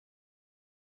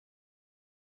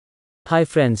Hi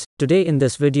friends, today in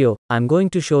this video, I'm going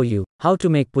to show you how to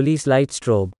make police light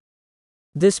strobe.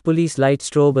 This police light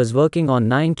strobe is working on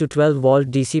 9 to 12 volt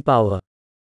DC power.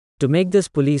 To make this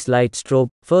police light strobe,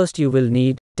 first you will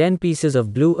need 10 pieces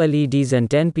of blue LEDs and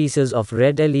 10 pieces of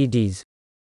red LEDs.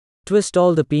 Twist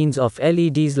all the pins of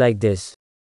LEDs like this.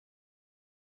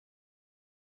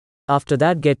 After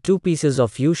that, get 2 pieces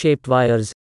of U-shaped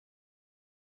wires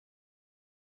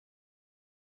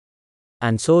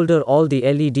and solder all the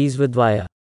LEDs with wire.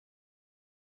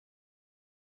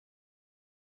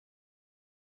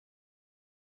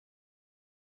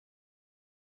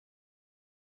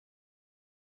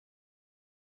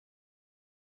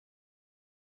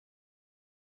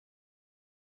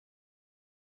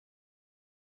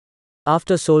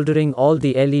 After soldering all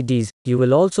the LEDs, you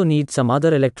will also need some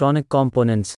other electronic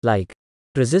components like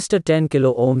resistor 10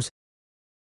 kilo ohms,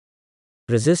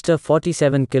 resistor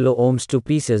 47 kilo ohms 2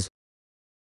 pieces,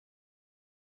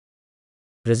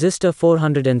 resistor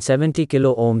 470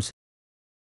 kilo ohms,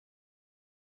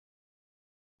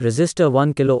 resistor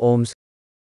 1 kilo ohms,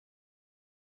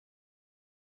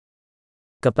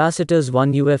 capacitors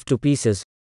 1 UF 2 pieces,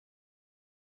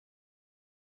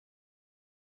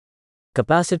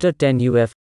 capacitor 10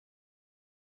 UF,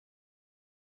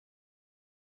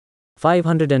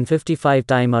 555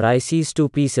 timer ICs 2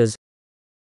 pieces,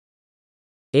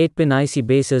 8-pin IC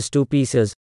bases 2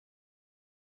 pieces,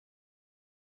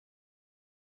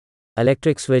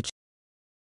 electric switch,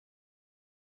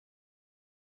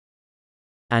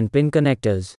 and pin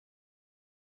connectors.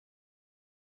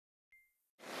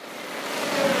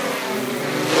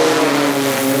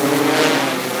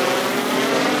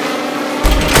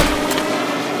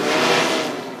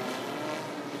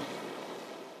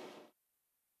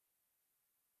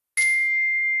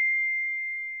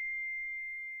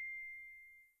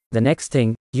 The next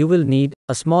thing, you will need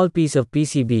a small piece of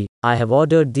PCB. I have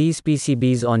ordered these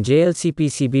PCBs on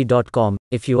jlcpcb.com.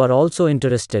 If you are also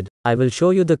interested, I will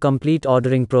show you the complete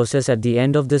ordering process at the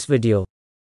end of this video.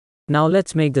 Now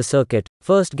let's make the circuit.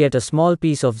 First, get a small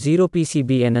piece of 0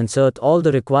 PCB and insert all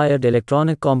the required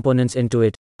electronic components into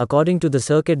it, according to the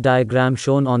circuit diagram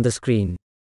shown on the screen.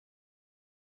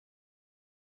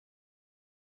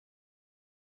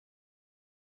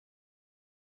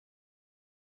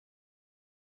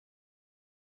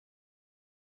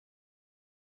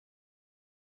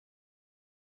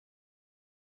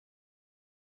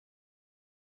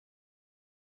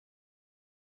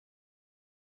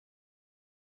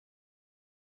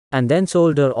 And then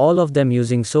solder all of them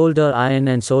using solder iron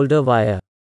and solder wire.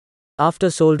 After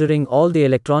soldering all the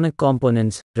electronic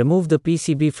components, remove the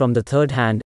PCB from the third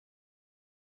hand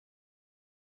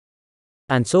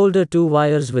and solder 2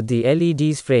 wires with the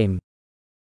LED's frame.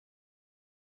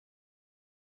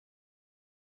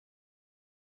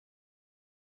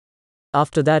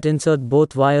 After that, insert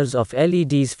both wires of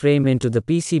LED's frame into the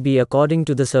PCB according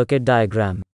to the circuit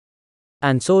diagram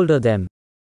and solder them.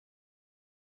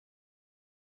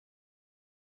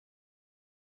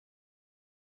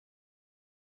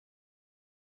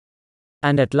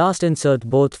 And at last, insert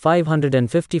both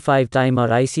 555 timer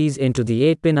ICs into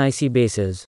the 8-pin IC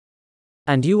bases.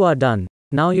 And you are done.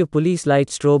 Now your police light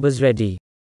strobe is ready.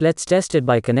 Let's test it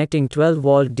by connecting 12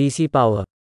 volt DC power.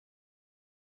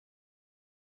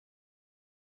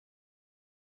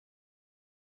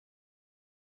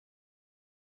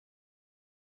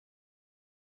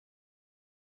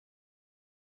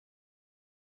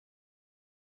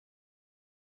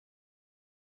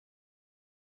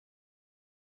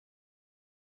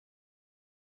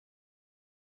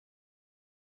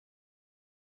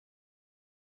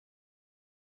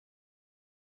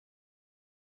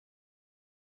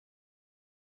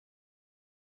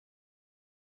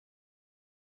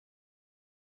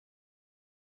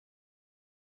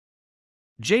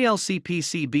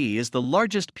 JLCPCB is the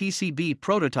largest PCB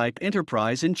prototype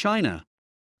enterprise in China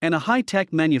and a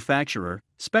high-tech manufacturer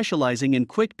specializing in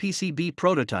quick PCB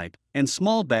prototype and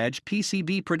small batch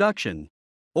PCB production.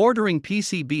 Ordering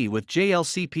PCB with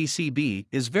JLCPCB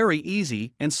is very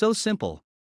easy and so simple.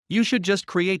 You should just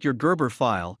create your Gerber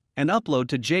file and upload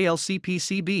to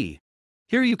JLCPCB.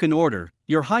 Here you can order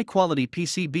your high-quality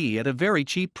PCB at a very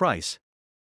cheap price.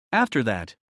 After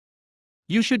that,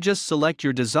 you should just select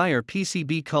your desired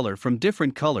PCB color from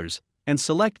different colors and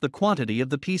select the quantity of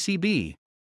the PCB.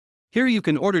 Here you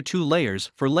can order 2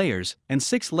 layers, 4 layers, and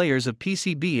 6 layers of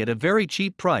PCB at a very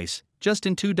cheap price, just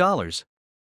in $2.